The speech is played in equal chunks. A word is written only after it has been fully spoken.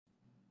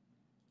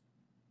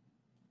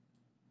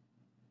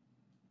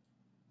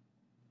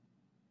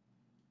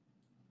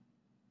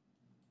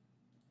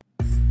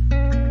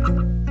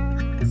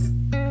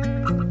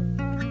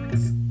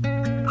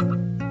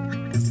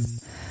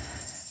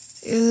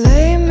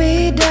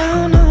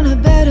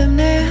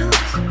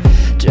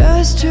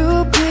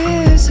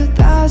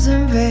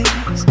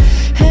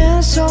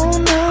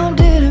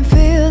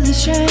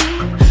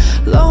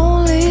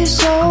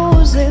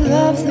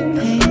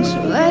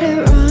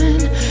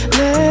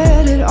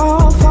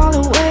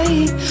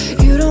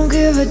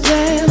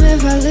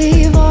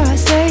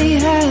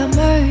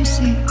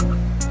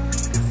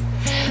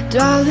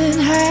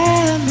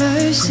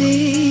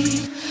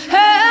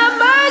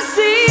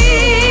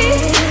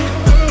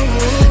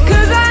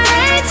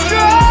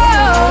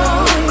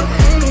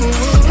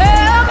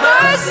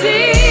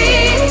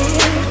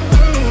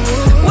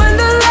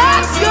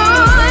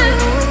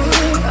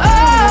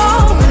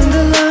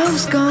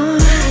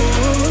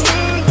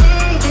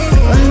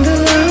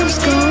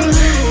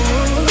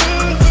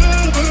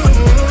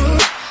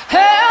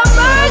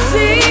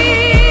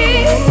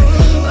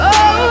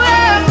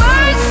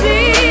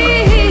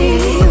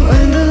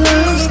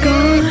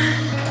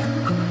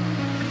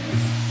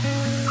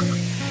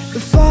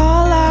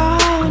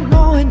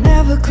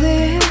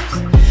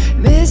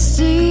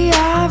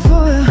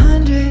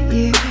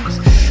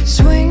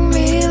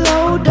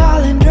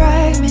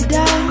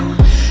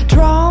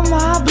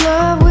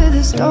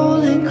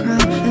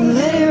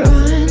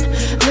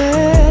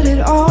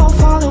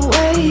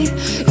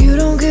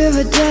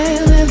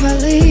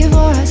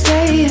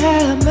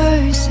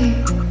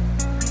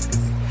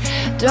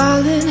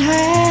Darling,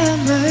 have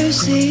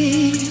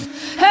mercy,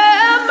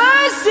 have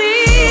mercy,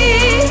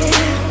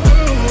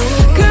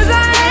 'cause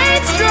I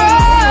ain't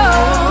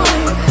strong.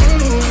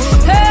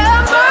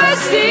 Have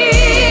mercy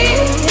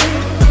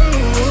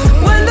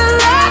when the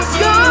love's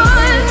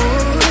gone.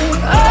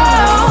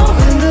 Oh,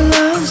 when the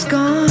love's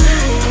gone,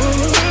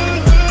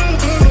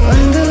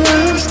 when the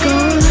love's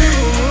gone.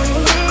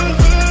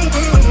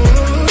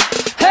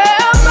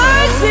 Have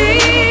mercy,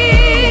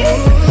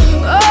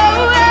 oh,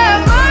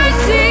 have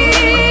mercy,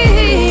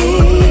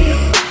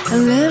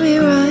 and let me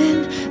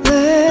run,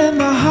 let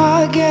my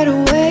heart get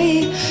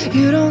away.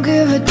 You don't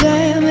give a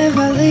damn if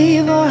I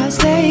leave or I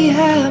stay.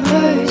 Have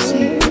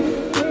mercy,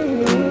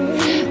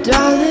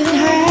 darling,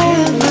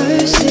 have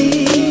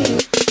mercy.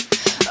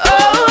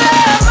 Oh,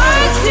 have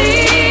mercy,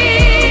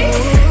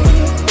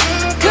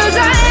 'cause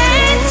I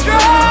ain't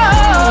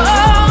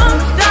strong.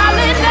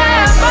 Darling,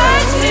 have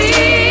mercy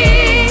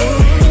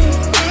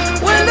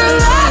when the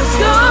love's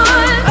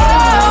gone.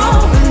 Oh,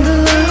 when the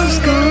love's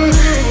gone,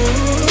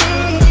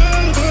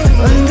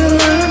 when the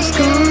love's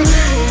gone.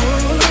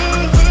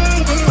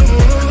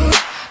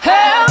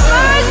 Have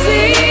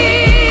mercy,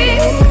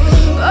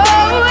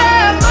 oh,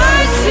 have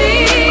mercy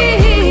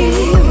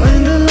when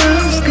the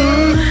love's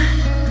gone.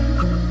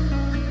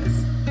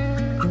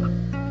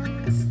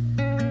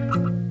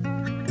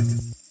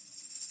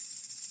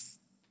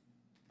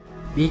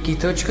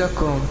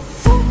 wiki.com